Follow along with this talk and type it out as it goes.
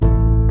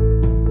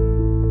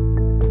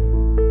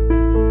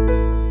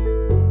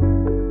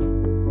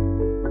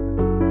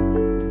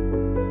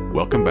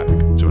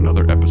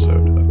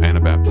episode of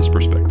Anabaptist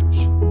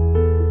Perspectives.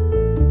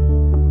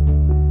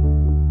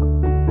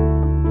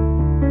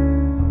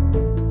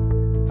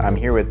 I'm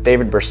here with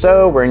David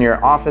Berceau. We're in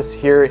your office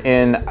here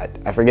in,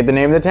 I forget the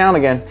name of the town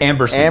again.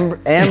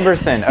 Amberson.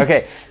 Amberson.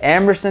 Okay,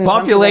 Amberson.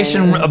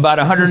 Population about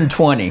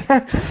 120.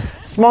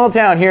 Small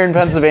town here in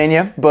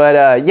Pennsylvania,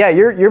 but yeah,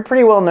 you're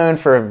pretty well known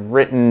for have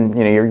written.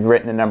 You've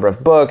written a number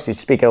of books. You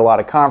speak at a lot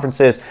of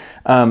conferences.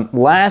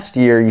 Last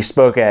year, you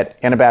spoke at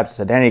Anabaptist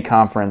Identity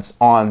Conference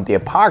on the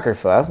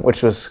Apocrypha,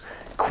 which was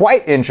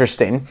quite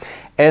interesting.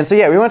 And so,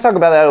 yeah, we want to talk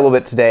about that a little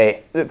bit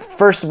today.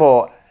 First of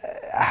all,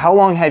 how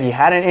long have you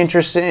had an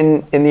interest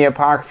in the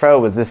Apocrypha?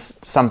 Was this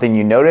something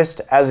you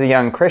noticed as a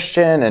young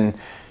Christian? And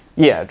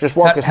yeah, just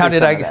walk us through some of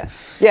that.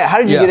 Yeah, how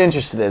did you get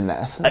interested in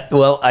this?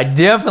 Well, I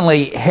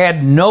definitely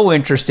had no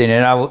interest in it.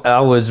 I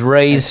was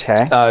raised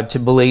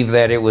to believe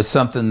that it was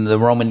something the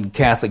Roman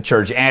Catholic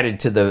Church added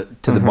to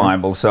the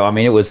Bible. So I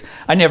mean,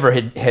 I never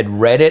had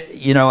read it,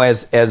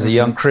 as a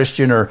young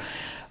Christian or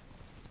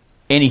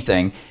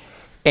anything.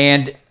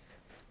 And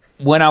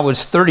when I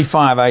was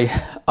 35,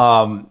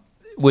 I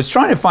was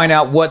trying to find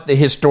out what the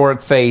historic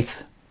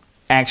faith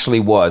actually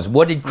was.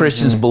 What did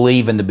Christians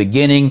believe in the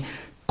beginning,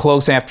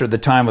 close after the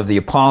time of the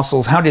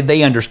apostles? How did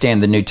they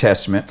understand the New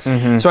Testament?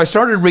 So I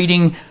started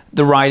reading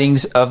the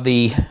writings of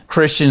the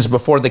Christians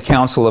before the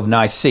Council of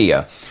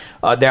Nicaea.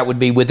 That would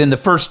be within the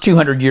first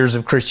 200 years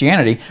of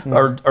Christianity,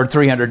 or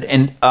 300.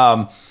 And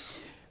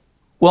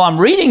well, I'm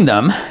reading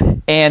them,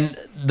 and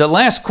the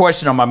last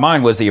question on my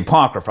mind was the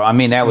Apocrypha. I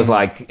mean, that was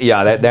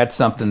that's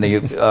something the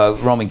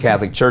Roman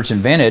Catholic Church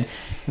invented.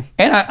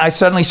 And I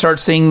suddenly start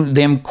seeing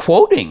them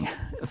quoting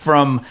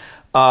from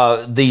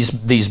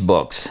these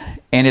books.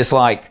 And it's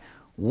like,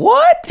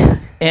 what?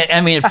 And,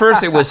 I mean, at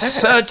first it was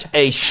such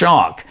a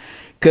shock.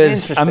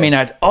 Because, I mean,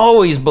 I'd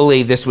always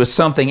believed this was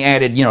something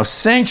added,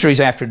 centuries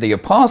after the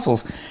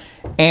apostles.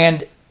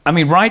 And, I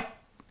mean, right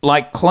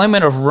like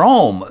Clement of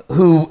Rome,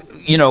 who,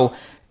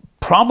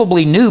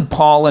 probably knew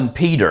Paul and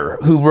Peter,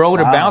 who wrote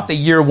about the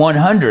year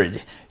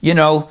 100,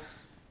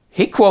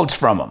 he quotes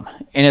from them.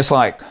 And it's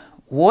like,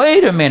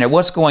 wait a minute,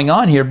 what's going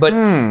on here?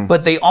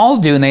 But they all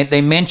do, and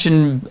they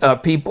mention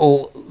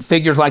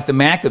figures like the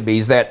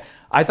Maccabees that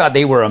I thought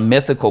they were a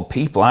mythical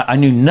people. I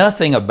knew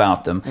nothing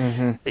about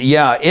them.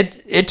 Yeah,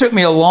 it took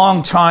me a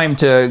long time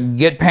to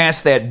get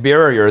past that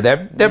barrier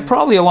that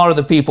probably a lot of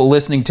the people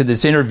listening to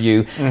this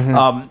interview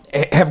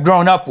have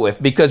grown up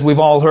with, because we've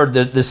all heard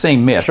the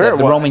same myth that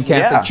the Roman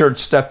Catholic Church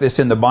stuck this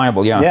in the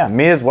Bible. Yeah,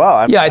 me as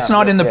well. It's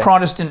not in the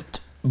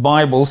Protestant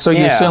Bible, so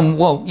you assume,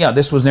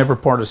 this was never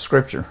part of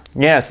Scripture.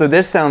 Yeah, so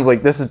this sounds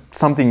like this is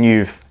something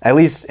you've at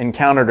least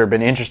encountered or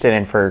been interested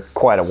in for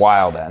quite a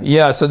while then.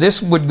 Yeah, so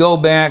this would go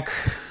back,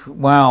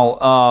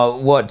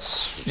 over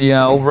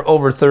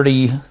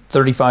 30,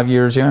 35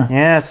 years,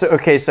 Yeah, so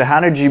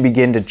how did you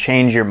begin to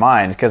change your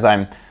mind? Because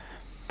I'm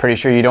pretty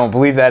sure you don't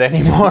believe that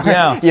anymore.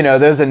 Yeah.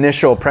 Those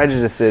initial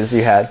prejudices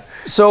you had.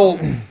 So,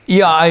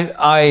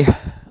 I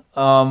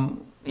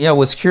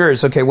was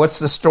curious. Okay, what's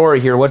the story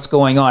here? What's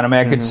going on? I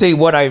mean, I could see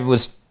what I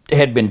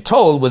had been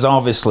told was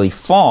obviously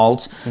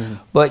false,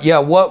 but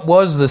what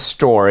was the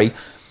story?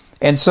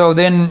 And so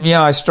then,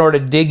 I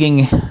started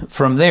digging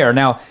from there.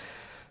 Now,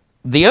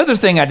 the other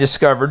thing I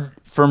discovered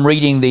from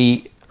reading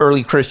the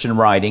early Christian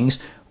writings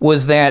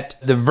was that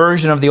the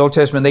version of the Old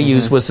Testament they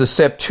used was the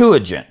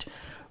Septuagint,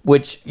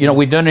 which,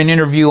 we've done an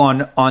interview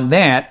on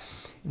that.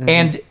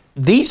 And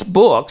these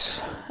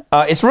books,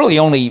 it's really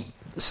only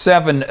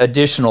 7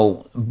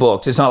 additional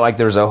books. It's not like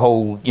there's a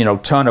whole,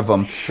 ton of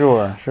them.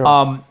 Sure.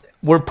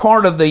 Were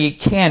part of the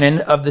canon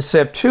of the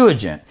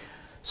Septuagint.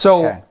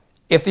 So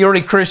if the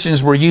early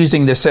Christians were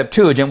using the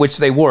Septuagint, which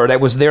they were, that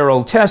was their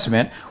Old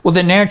Testament, well,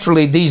 then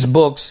naturally these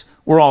books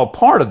were all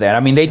part of that. I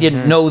mean, they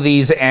didn't know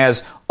these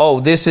as,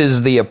 this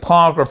is the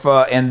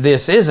Apocrypha and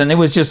this isn't. It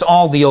was just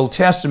all the Old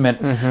Testament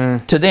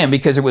to them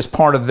because it was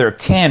part of their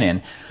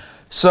canon.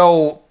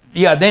 So,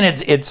 then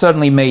it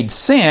suddenly made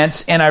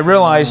sense, and I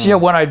realized,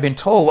 what I'd been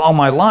told all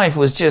my life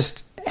was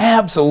just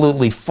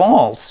absolutely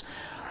false.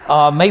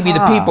 Maybe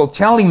the people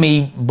telling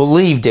me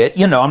believed it.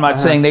 I'm not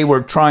saying they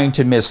were trying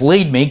to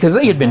mislead me, because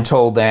they had been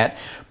told that,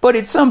 but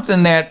it's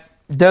something that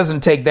doesn't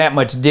take that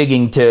much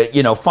digging to,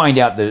 find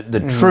out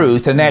the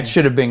truth, and that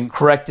should have been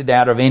corrected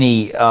out of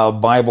any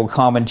Bible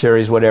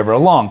commentaries, whatever, a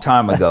long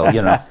time ago,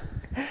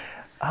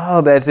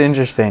 Oh, that's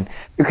interesting.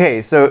 Okay,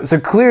 so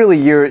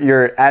clearly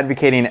you're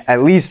advocating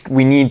at least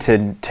we need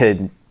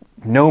to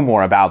know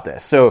more about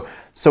this. So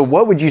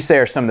what would you say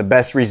are some of the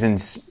best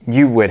reasons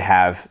you would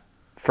have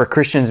for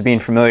Christians being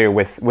familiar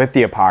with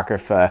the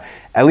Apocrypha,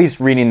 at least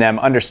reading them,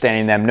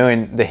 understanding them,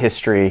 knowing the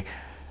history?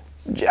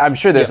 I'm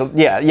sure there's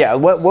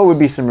What would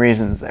be some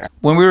reasons there?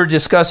 When we were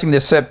discussing the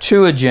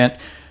Septuagint,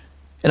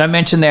 and I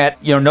mentioned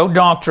that no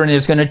doctrine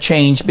is going to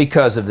change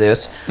because of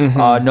this.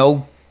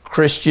 No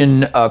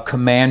Christian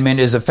commandment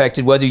is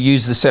affected, whether you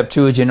use the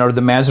Septuagint or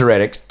the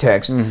Masoretic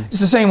text.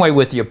 It's the same way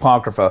with the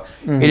Apocrypha.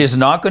 It is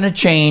not going to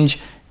change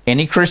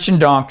any Christian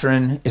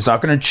doctrine. It's not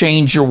going to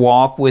change your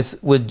walk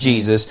with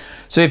Jesus.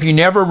 So if you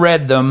never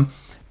read them,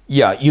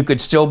 yeah, you could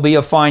still be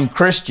a fine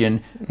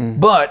Christian,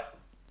 but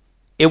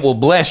it will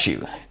bless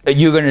you.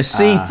 You're going to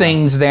see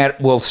things that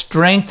will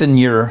strengthen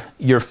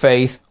your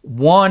faith.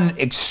 One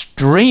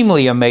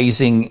extremely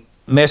amazing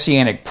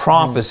messianic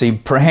prophecy,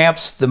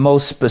 perhaps the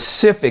most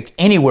specific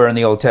anywhere in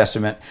the Old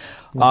Testament,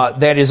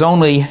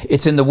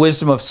 it's in the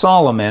Wisdom of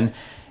Solomon,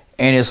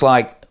 and it's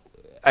like,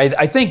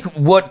 I think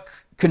what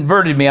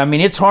converted me, I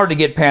mean, it's hard to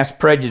get past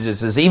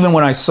prejudices. Even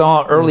when I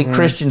saw early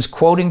Christians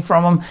quoting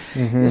from them,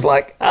 it's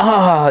like,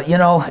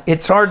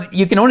 it's hard.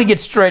 You can only get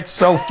stretched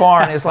so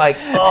far, and it's like,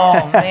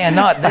 oh man,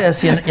 not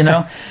this, you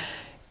know.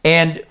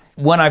 And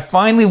when I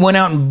finally went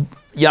out and,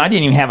 I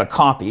didn't even have a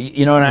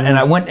copy, and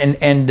I went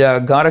and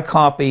got a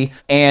copy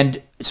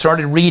and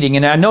started reading.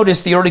 And I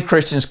noticed the early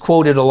Christians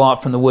quoted a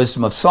lot from the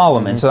Wisdom of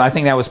Solomon. So I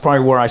think that was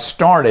probably where I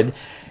started.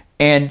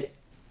 And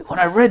when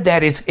I read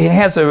that, it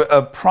has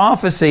a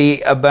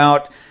prophecy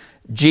about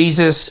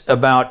Jesus,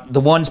 about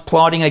the ones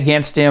plotting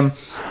against him.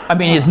 I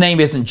mean, his name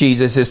isn't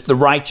Jesus, it's the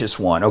righteous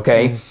one,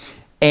 okay?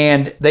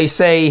 And they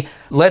say,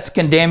 let's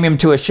condemn him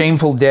to a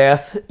shameful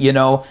death,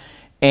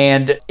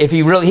 and if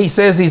he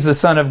says he's the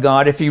Son of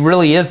God, if he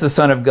really is the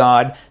Son of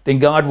God, then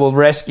God will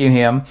rescue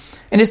him.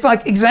 And it's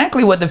like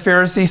exactly what the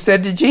Pharisees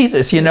said to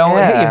Jesus, Hey,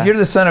 if you're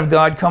the Son of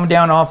God, come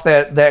down off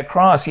that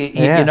cross,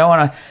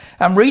 and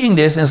I'm reading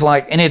this, and it's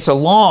like, and it's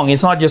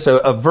it's not just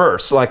a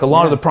verse. Like a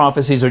lot of the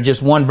prophecies are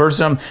just one verse,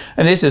 and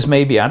this is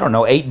maybe,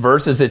 8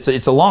 verses.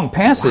 It's a long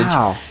passage.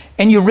 Wow.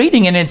 And you're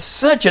reading, and it's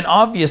such an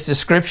obvious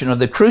description of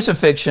the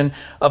crucifixion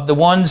of the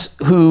ones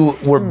who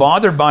were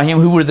bothered by him,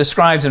 who were the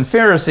scribes and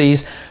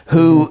Pharisees,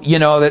 who,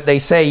 that they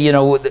say,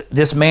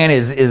 this man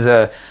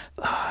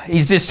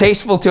he's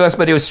distasteful to us,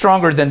 but it was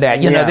stronger than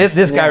that.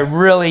 This guy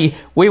really,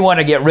 we want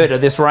to get rid of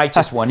this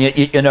righteous one,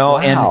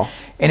 Wow.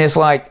 And it's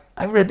like,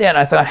 I read that and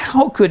I thought,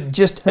 how could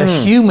just a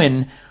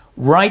human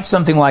write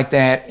something like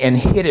that and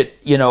hit it,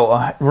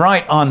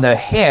 right on the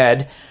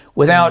head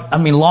without,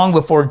 long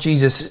before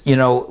Jesus,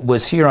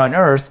 was here on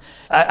earth.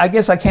 I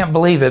guess I can't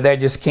believe that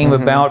just came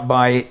about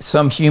by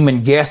some human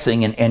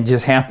guessing and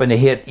just happened to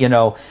hit,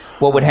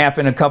 what would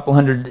happen a couple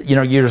hundred,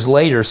 years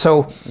later.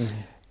 So,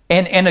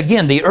 and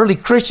again, the early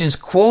Christians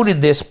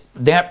quoted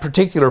that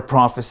particular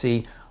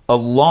prophecy a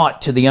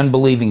lot to the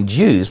unbelieving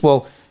Jews.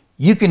 Well,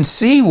 you can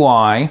see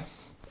why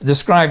the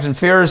scribes and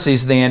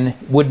Pharisees then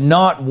would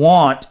not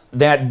want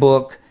that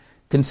book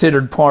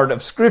considered part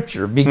of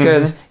Scripture,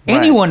 because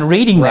anyone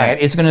reading that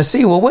is going to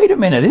see, well, wait a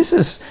minute, this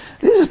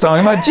is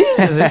talking about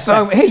Jesus. It's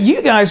talking, hey,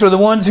 you guys are the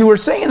ones who are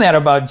saying that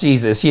about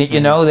Jesus.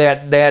 You know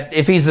that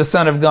if he's the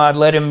Son of God,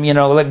 let him,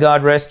 let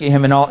God rescue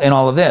him, and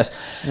all of this.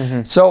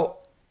 So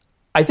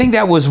I think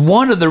that was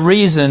one of the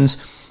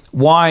reasons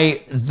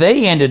why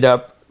they ended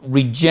up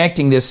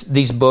rejecting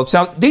these books.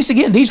 Now,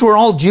 these were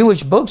all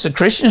Jewish books. The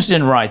Christians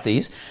didn't write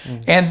these,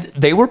 and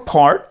they were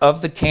part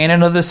of the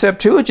canon of the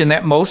Septuagint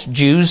that most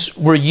Jews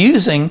were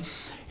using.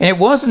 And it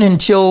wasn't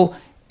until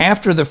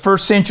after the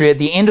first century, at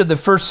the end of the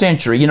first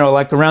century,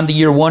 like around the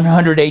year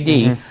 100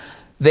 AD,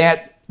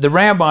 that the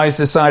rabbis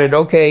decided,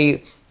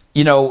 okay,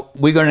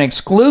 we're going to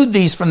exclude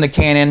these from the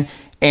canon,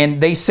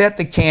 and they set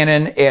the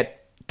canon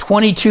at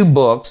 22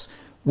 books,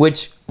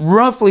 which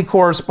roughly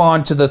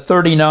correspond to the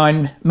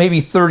 39, maybe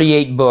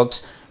 38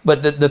 books,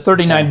 but the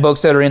 39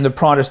 books that are in the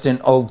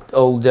Protestant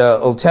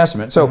Old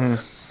Testament. So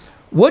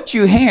what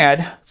you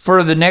had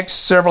for the next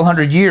several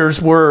hundred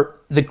years were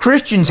the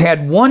Christians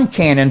had one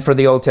canon for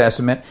the Old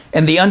Testament,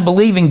 and the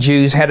unbelieving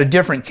Jews had a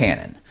different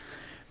canon.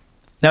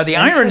 Now, the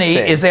irony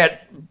is that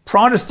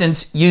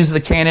Protestants use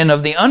the canon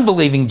of the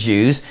unbelieving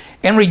Jews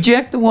and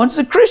reject the ones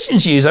the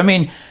Christians use. I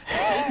mean,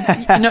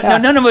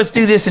 none of us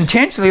do this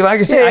intentionally. Like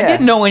I said, I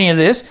didn't know any of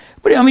this,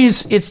 but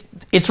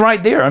it's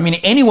right there. I mean,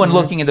 anyone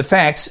looking at the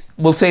facts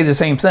will say the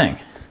same thing.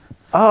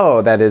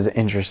 Oh, that is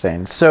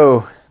interesting.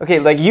 So, okay,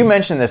 like you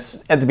mentioned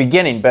this at the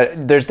beginning,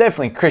 but there's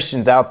definitely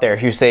Christians out there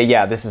who say,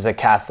 this is a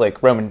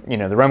Catholic, Roman,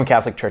 the Roman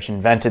Catholic Church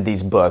invented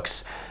these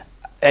books.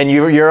 And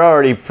you're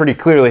already pretty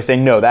clearly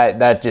saying, no,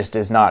 that just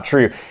is not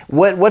true.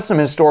 What's some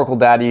historical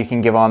data you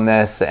can give on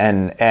this,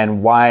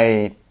 and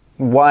why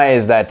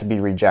is that to be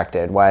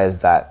rejected? Why is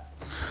that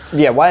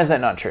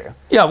not true?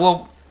 Yeah,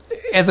 well,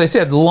 as I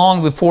said,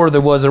 long before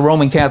there was a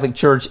Roman Catholic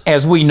Church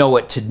as we know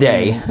it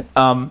today,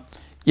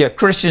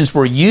 Christians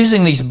were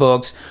using these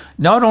books.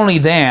 Not only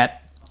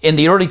that, in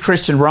the early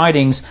Christian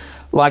writings,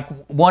 like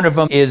one of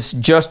them is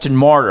Justin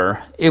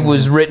Martyr. It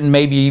was written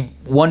maybe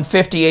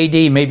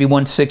 150 AD, maybe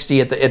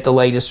 160 at the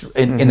latest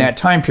in that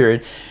time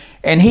period.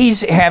 And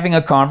he's having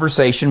a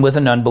conversation with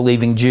an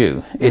unbelieving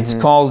Jew. It's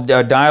called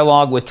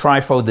Dialogue with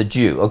Trypho the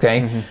Jew,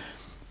 okay?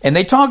 And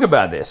they talk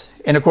about this.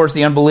 And of course,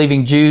 the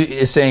unbelieving Jew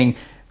is saying,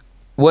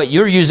 well,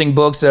 you're using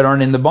books that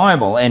aren't in the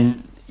Bible.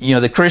 And,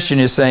 the Christian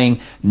is saying,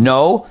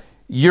 no,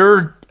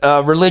 your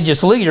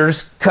religious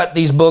leaders cut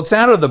these books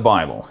out of the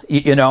Bible,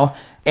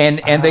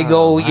 And they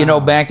go,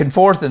 back and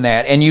forth in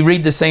that. And you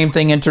read the same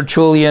thing in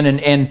Tertullian.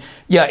 And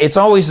it's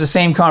always the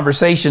same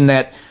conversation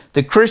that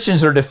the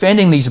Christians are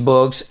defending these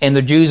books, and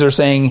the Jews are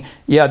saying,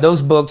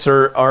 those books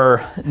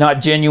are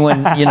not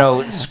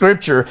genuine,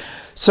 scripture.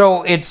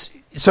 So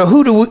So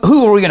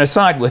who are we going to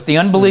side with, the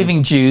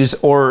unbelieving Jews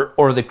or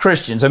the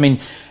Christians? I mean,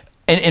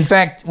 in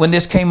fact, when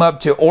this came up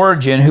to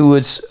Origen, who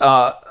was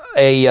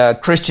a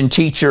Christian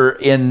teacher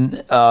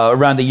in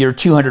around the year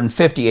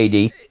 250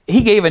 AD,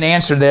 he gave an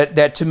answer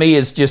that to me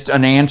is just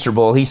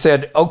unanswerable. He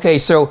said, okay,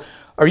 so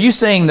are you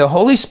saying the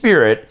Holy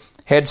Spirit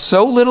had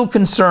so little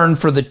concern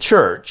for the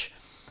church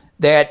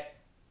that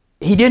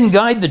he didn't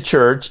guide the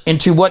church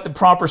into what the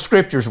proper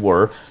scriptures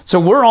were? So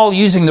we're all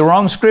using the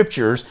wrong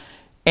scriptures,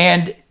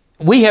 and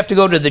we have to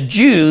go to the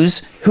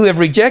Jews who have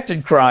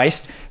rejected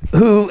Christ,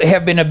 who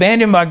have been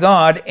abandoned by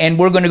God, and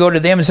we're going to go to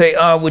them and say,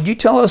 would you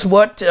tell us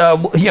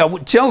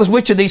tell us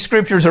which of these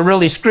scriptures are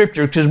really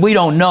scripture, because we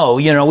don't know,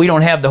 we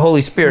don't have the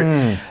Holy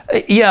Spirit.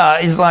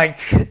 It's like,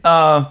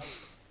 I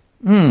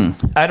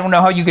don't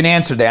know how you can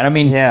answer that. I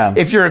mean,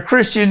 if you're a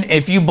Christian,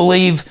 if you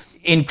believe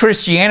in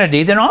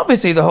Christianity, then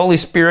obviously the Holy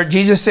Spirit,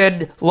 Jesus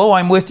said, lo,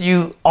 I'm with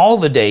you all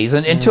the days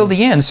and until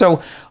the end.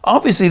 So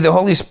obviously the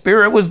Holy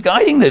Spirit was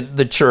guiding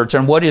the church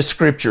on what is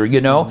Scripture,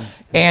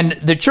 And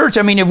the church,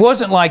 I mean, it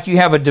wasn't like you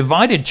have a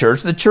divided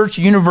church. The church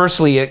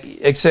universally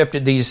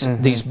accepted these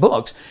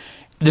books.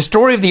 The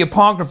story of the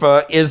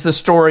Apocrypha is the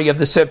story of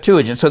the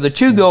Septuagint. So the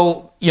two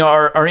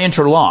are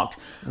interlocked.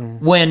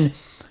 When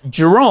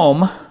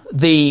Jerome,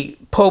 the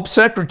Pope's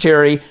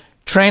secretary,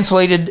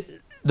 translated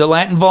the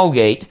Latin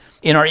Vulgate,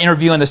 in our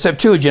interview on the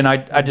Septuagint,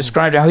 I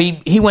described how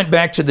he went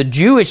back to the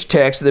Jewish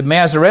text, the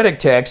Masoretic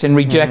text, and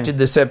rejected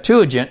the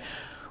Septuagint.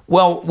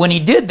 Well, when he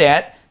did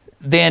that,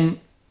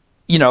 then,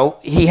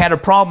 he had a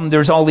problem.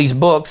 There's all these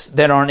books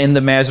that aren't in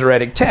the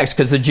Masoretic text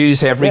because the Jews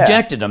have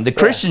rejected them. The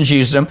Christians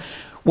used them.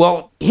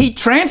 Well, he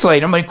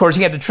translated them, and of course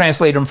he had to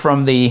translate them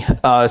from the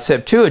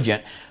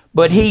Septuagint,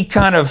 but he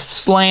kind of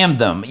slammed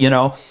them,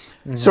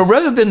 So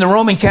rather than the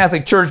Roman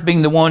Catholic Church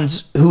being the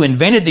ones who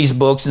invented these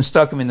books and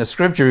stuck them in the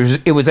scriptures,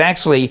 it was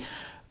actually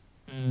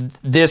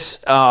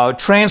this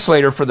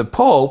translator for the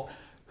Pope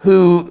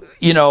who,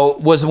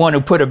 was the one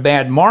who put a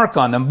bad mark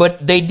on them.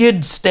 But they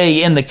did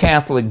stay in the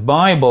Catholic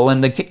Bible,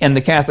 and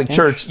the Catholic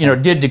Church,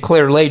 did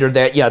declare later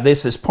that,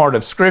 this is part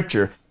of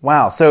Scripture.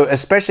 Wow. So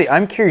especially,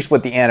 I'm curious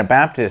what the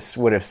Anabaptists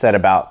would have said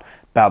about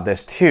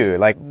this too.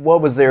 Like, what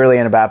was the early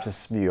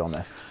Anabaptist view on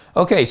this?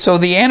 Okay, so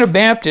the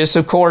Anabaptists,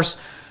 of course,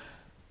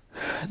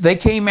 they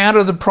came out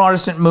of the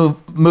Protestant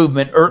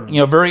movement,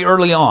 very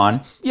early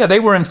on. Yeah, they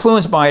were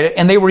influenced by it,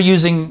 and they were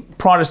using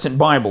Protestant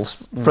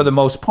Bibles for the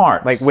most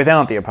part. Like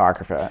without the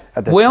Apocrypha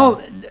at this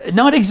point?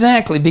 Not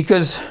exactly,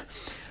 because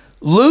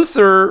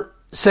Luther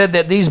said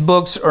that these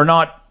books are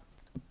not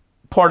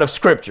part of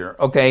Scripture,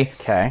 okay?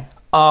 Okay.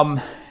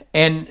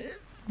 And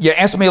you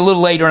asked me a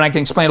little later, and I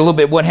can explain a little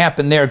bit what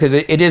happened there, because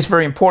it is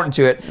very important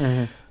to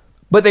it.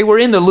 But they were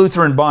in the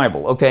Lutheran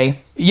Bible,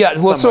 okay? Yeah,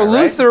 well, so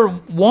Luther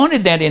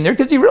wanted that in there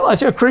because he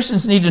realized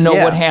Christians need to know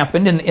what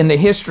happened in the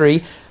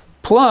history,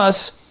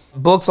 plus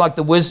books like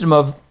the Wisdom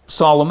of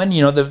Solomon,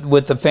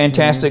 with the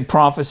fantastic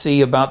prophecy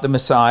about the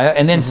Messiah.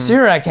 And then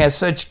Sirach has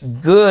such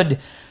good,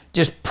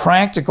 just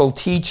practical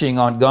teaching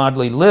on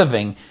godly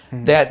living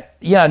that,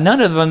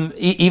 none of them,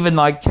 even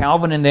like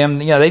Calvin and them,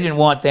 they didn't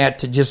want that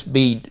to just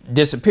be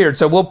disappeared.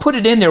 So we'll put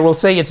it in there. We'll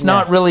say it's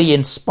not really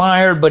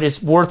inspired, but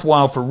it's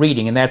worthwhile for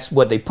reading, and that's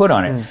what they put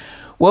on it.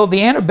 Well,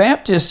 the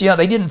Anabaptists,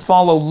 they didn't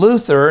follow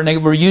Luther, and they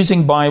were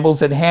using Bibles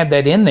that had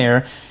that in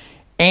there.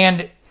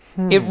 And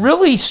it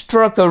really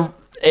struck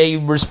a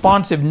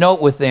responsive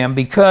note with them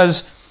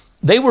because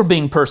they were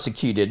being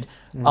persecuted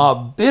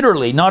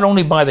bitterly, not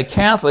only by the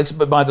Catholics,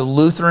 but by the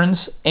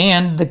Lutherans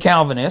and the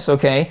Calvinists,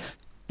 okay?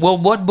 Well,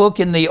 what book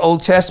in the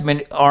Old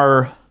Testament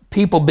are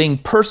people being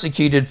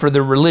persecuted for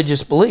their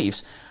religious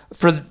beliefs,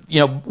 for,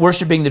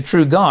 worshiping the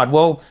true God?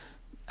 Well,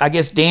 I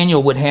guess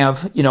Daniel would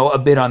have, a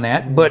bit on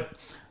that, but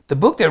the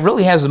book that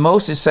really has the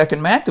most is 2nd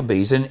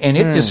Maccabees, and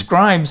it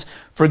describes,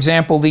 for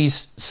example,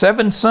 these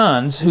 7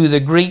 sons who the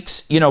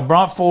Greeks,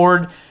 brought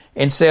forward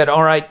and said,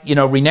 all right,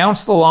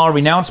 renounce the law,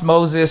 renounce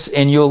Moses,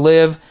 and you'll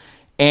live.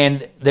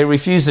 And they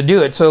refused to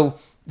do it. So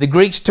the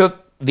Greeks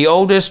took the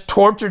oldest,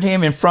 tortured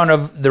him in front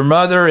of their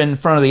mother, in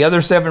front of the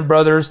other 7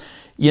 brothers,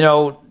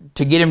 to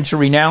get him to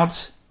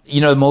renounce,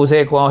 the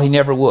Mosaic law. He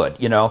never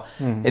would,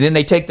 And then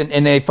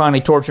they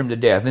finally torture him to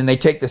death. Then they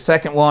take the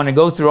second one and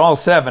go through all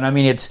 7. I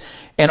mean,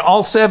 and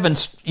all 7,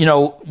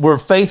 were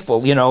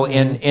faithful,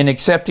 in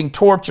accepting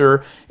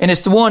torture. And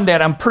it's the one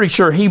that I'm pretty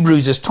sure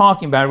Hebrews is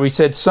talking about, where he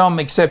said some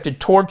accepted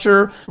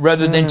torture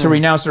rather than to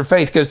renounce their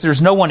faith, because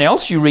there's no one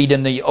else you read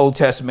in the Old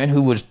Testament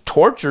who was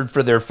tortured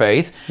for their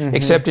faith,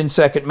 except in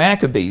 2nd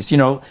Maccabees.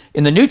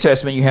 In the New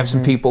Testament, you have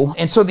some people.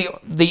 And so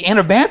the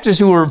Anabaptists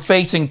who were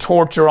facing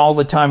torture all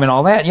the time and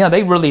all that,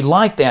 they really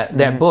liked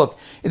that book.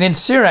 And then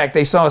Sirach,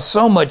 they saw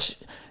so much,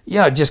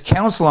 just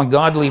counsel on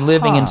godly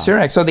living in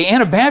Sirach. So the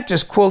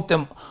Anabaptists quote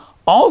them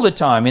all the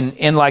time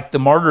in like the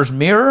Martyr's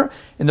Mirror,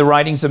 in the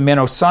writings of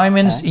Menno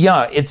Simons.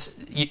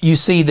 You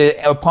see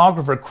the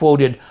Apocrypha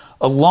quoted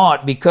a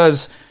lot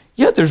because,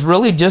 there's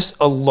really just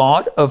a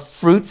lot of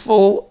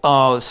fruitful,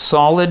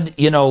 solid,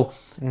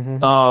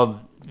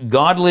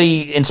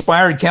 godly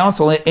inspired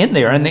counsel in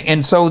there,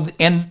 and so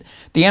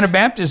the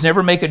Anabaptists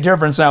never make a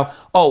difference.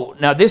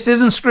 Now this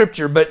isn't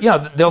scripture, but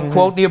they'll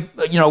quote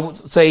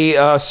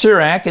say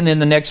Sirach, and then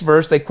the next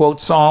verse they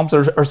quote Psalms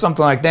or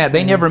something like that.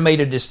 They never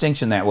made a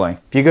distinction that way.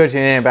 If you go to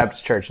an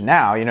Anabaptist church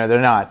now,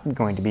 they're not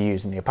going to be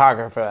using the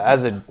Apocrypha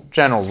as a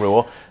general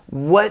rule.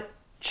 What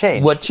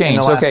changed? In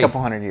the last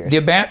couple hundred years?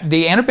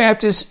 The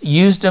Anabaptists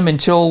used them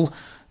until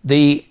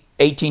the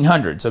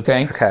 1800s.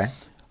 Okay.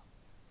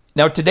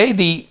 Now today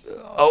the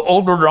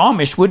Old Order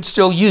Amish would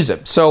still use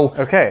it. So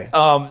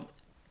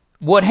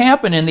what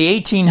happened in the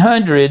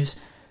 1800s?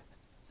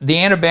 The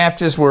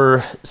Anabaptists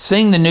were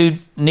seeing the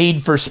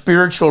need for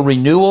spiritual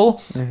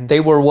renewal. They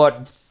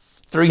were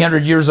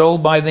 300 years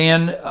old by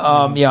then.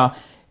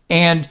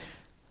 And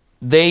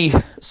they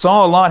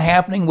saw a lot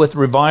happening with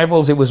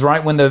revivals. It was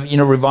right when the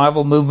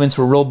revival movements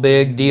were real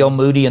big, D.L.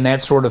 Moody and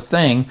that sort of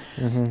thing.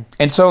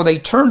 And so they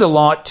turned a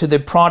lot to the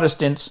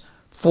Protestants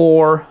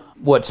for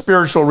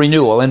spiritual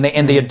renewal, and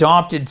they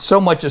adopted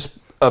so much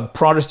of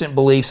Protestant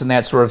beliefs and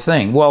that sort of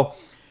thing. Well,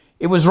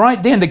 it was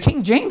right then. The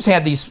King James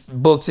had these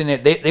books in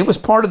it. It was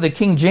part of the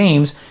King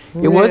James.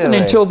 It wasn't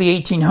until the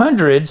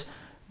 1800s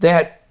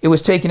that it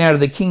was taken out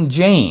of the King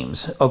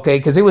James,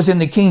 because it was in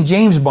the King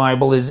James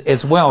Bible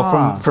as well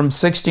from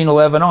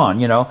 1611 on,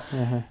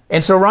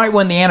 And so right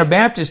when the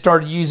Anabaptists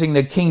started using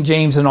the King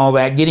James and all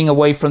that, getting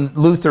away from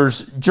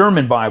Luther's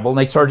German Bible, and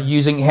they started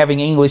having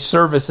English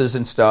services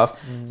and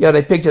stuff,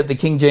 they picked up the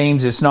King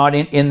James. It's not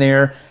in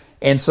there.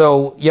 And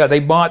so, they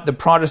bought the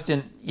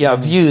Protestant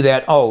view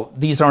that,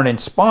 these aren't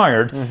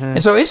inspired.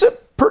 And so it's a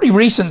pretty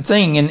recent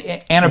thing in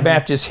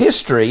Anabaptist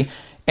history.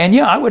 And,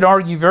 I would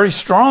argue very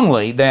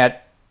strongly that,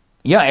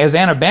 as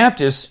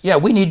Anabaptists,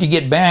 we need to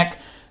get back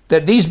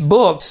that these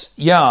books,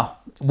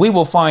 we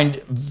will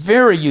find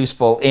very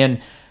useful in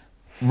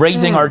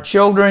raising our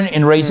children,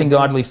 in raising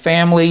godly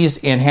families,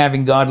 in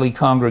having godly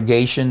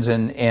congregations,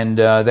 and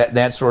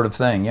that sort of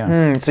thing.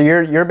 So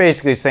you're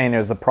basically saying it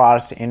was the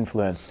Protestant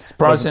influence.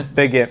 Protestant,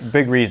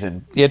 big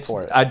reason.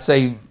 For it. I'd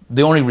say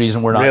the only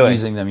reason we're not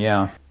using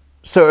them.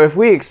 So if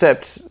we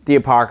accept the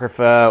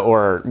Apocrypha,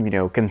 or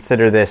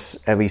consider this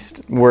at least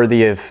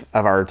worthy of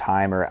our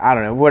time, or I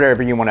don't know,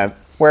 wherever you want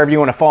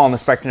to fall on the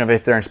spectrum of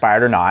if they're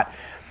inspired or not,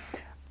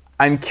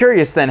 I'm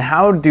curious then,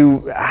 how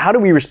do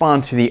we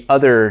respond to the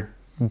other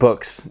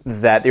books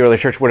that the early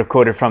church would have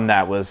quoted from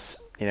that was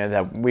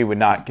that we would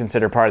not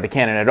consider part of the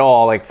canon at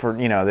all? Like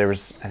there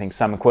was, I think,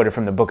 some quoted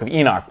from the Book of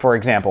Enoch, for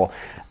example.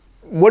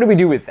 What do we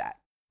do with that?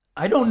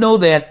 I don't know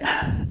that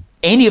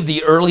any of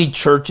the early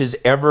churches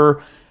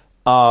ever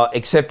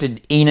accepted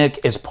Enoch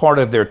as part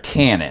of their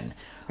canon.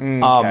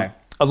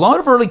 A lot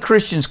of early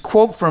Christians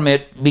quote from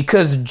it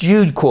because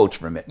Jude quotes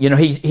from it.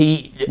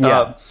 He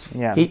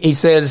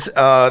says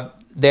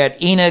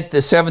that Enoch,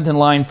 the seventh in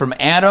line from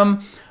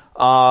Adam,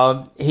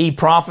 he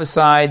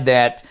prophesied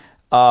that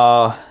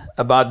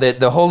about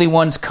the Holy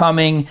One's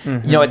coming,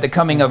 at the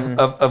coming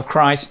of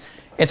Christ.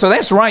 And so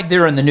that's right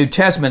there in the New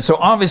Testament. So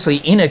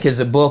obviously Enoch is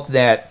a book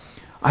that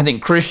I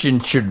think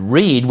Christians should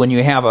read when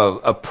you have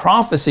a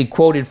prophecy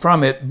quoted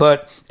from it.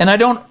 And I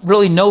don't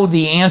really know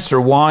the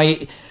answer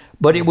why,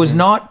 but it was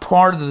not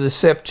part of the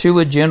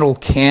Septuagintal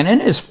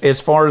canon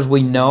as far as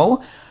we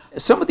know.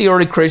 Some of the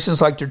early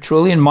Christians, like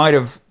Tertullian, might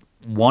have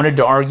wanted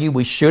to argue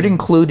we should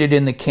include it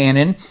in the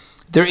canon.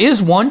 There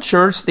is one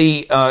church,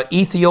 the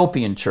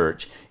Ethiopian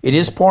church. It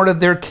is part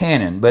of their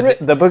canon, but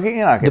the Book of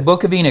Enoch. The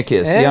Book of Enoch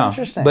is,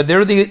 Interesting. But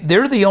they're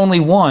the only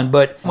one.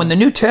 But when the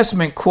New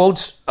Testament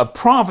quotes a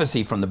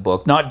prophecy from the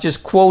book, not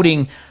just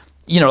quoting,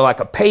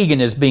 like a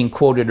pagan is being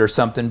quoted or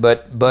something,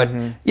 but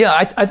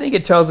I think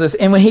it tells us.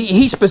 And when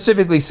he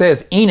specifically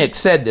says Enoch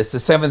said this, the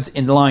seventh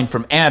in line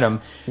from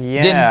Adam,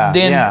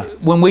 then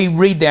when we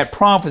read that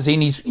prophecy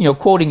and he's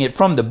quoting it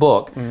from the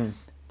book,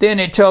 then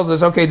it tells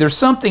us, okay, there's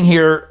something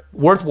here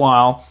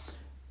worthwhile.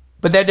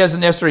 But that doesn't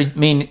necessarily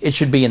mean it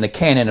should be in the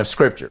canon of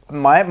Scripture.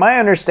 My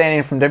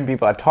understanding from different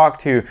people I've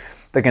talked to,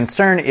 the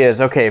concern is,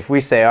 okay, if we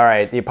say, all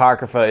right, the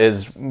Apocrypha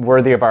is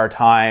worthy of our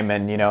time,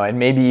 and and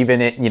maybe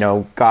even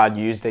it, God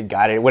used it,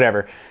 guided it,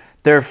 whatever.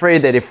 They're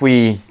afraid that if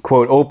we,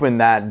 quote, open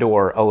that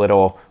door a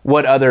little,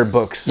 what other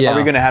books are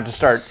we going to have to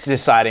start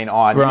deciding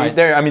on? Right.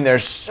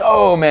 There's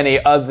so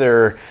many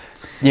other,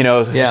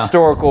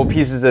 historical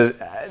pieces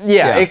of,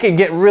 it can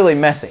get really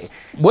messy.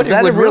 What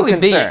it would really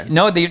be,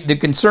 the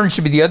concern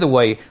should be the other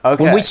way.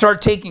 Okay. When we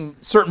start taking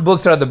certain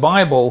books out of the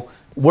Bible,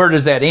 where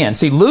does that end?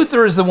 See,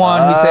 Luther is the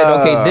one who said,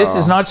 okay, this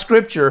is not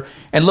Scripture,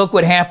 and look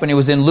what happened. It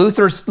was in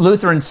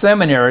Lutheran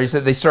seminaries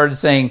that they started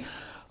saying,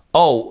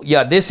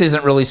 this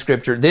isn't really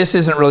Scripture, this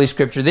isn't really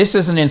Scripture, this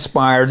isn't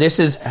inspired, this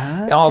is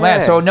all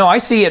that. So, no, I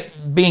see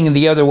it being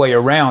the other way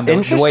around,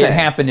 the way it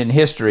happened in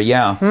history,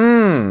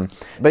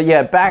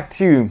 But back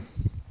to...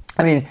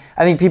 I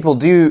think people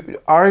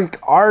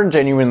are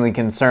genuinely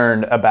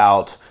concerned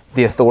about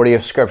the authority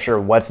of Scripture,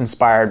 what's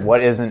inspired,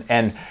 what isn't,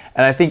 and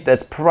I think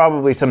that's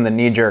probably some of the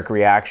knee-jerk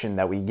reaction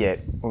that we get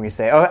when we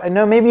say, oh,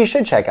 no, maybe you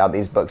should check out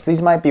these books.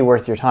 These might be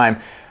worth your time.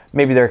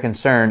 maybe they're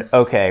concerned,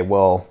 okay,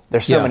 well,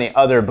 there's so many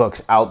other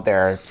books out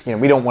there,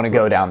 we don't want to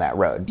go down that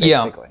road,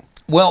 basically. Yeah.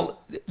 Well,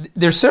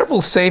 there's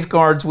several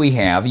safeguards we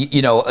have.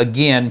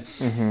 Again,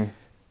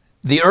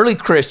 the early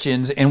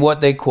Christians and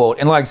what they quote,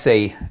 and like I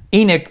say,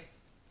 Enoch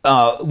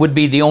would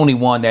be the only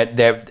one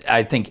that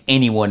I think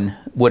anyone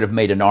would have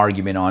made an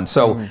argument on.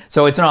 So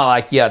it's not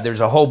like,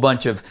 there's a whole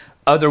bunch of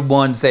other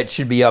ones that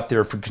should be up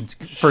there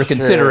for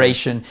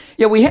consideration.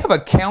 Yeah, we have a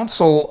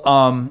council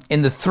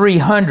in the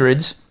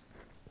 300s.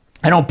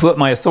 I don't put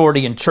my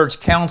authority in church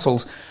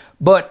councils,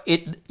 but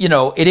it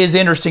is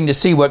interesting to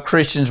see what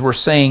Christians were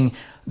saying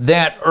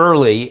that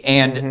early.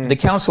 And the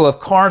Council of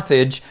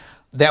Carthage,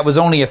 that was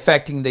only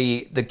affecting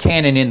the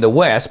canon in the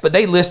West, but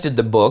they listed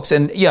the books,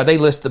 and they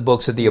list the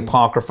books of the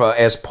Apocrypha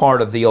as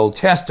part of the Old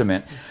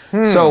Testament.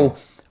 So,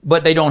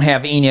 but they don't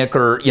have Enoch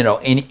or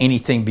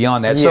anything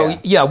beyond that. So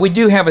we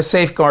do have a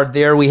safeguard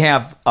there. We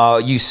have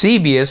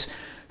Eusebius,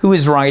 who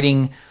is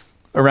writing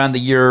around the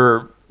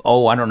year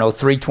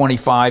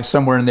 325,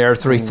 somewhere in there,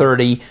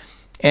 330,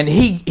 and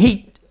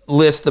he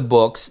lists the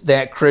books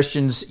that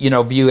Christians,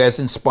 view as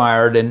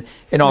inspired and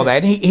all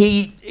that. And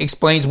he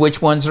explains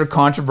which ones are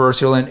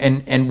controversial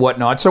and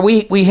whatnot. So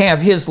we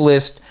have his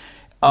list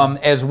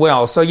as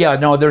well. So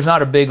there's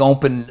not a big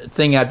open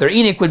thing out there.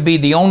 Enoch would be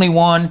the only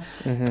one.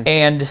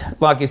 And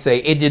like I say,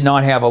 it did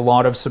not have a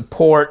lot of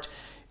support.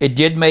 It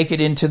did make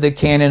it into the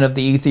canon of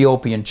the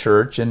Ethiopian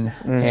church, and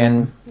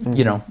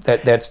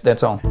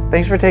that's all.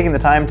 Thanks for taking the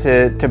time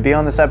to be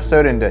on this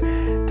episode and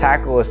to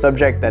tackle a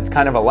subject that's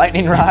kind of a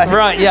lightning rod.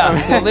 Right,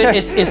 yeah. Well,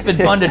 it's been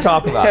fun to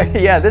talk about.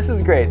 Yeah, this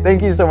is great.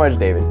 Thank you so much,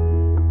 David.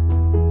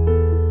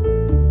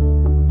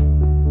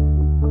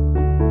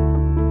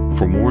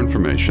 For more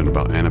information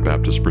about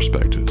Anabaptist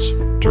Perspectives,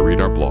 to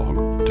read our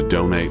blog, to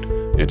donate,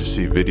 and to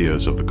see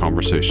videos of the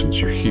conversations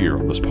you hear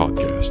on this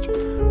podcast,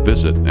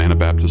 visit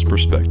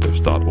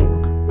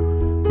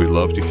AnabaptistPerspectives.org. We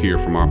love to hear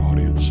from our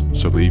audience,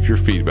 so leave your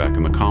feedback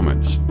in the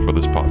comments for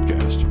this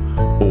podcast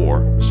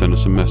or send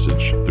us a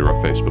message through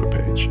our Facebook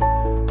page.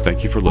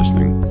 Thank you for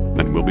listening,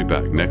 and we'll be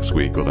back next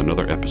week with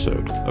another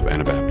episode of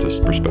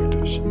Anabaptist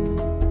Perspectives.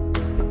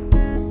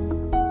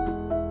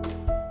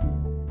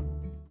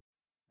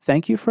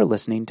 Thank you for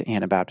listening to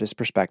Anabaptist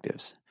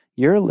Perspectives.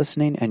 Your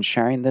listening and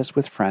sharing this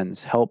with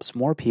friends helps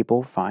more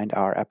people find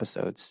our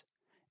episodes.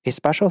 A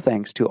special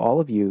thanks to all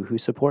of you who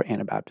support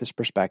Anabaptist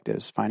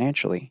Perspectives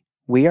financially.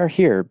 We are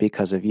here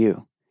because of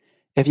you.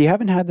 If you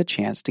haven't had the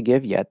chance to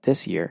give yet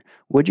this year,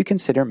 would you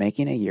consider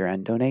making a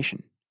year-end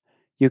donation?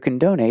 You can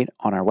donate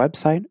on our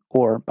website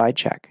or by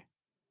check.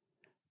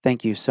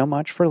 Thank you so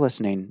much for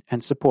listening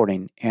and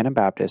supporting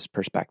Anabaptist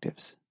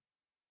Perspectives.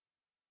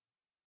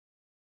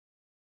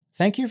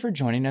 Thank you for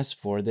joining us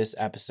for this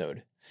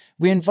episode.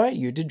 We invite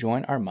you to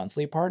join our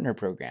monthly partner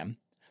program.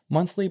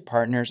 Monthly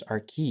partners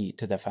are key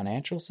to the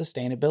financial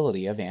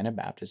sustainability of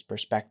Anabaptist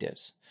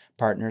Perspectives.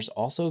 Partners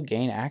also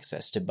gain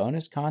access to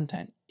bonus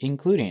content,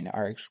 including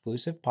our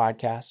exclusive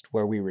podcast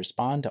where we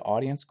respond to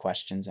audience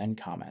questions and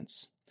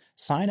comments.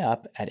 Sign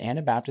up at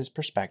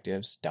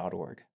AnabaptistPerspectives.org.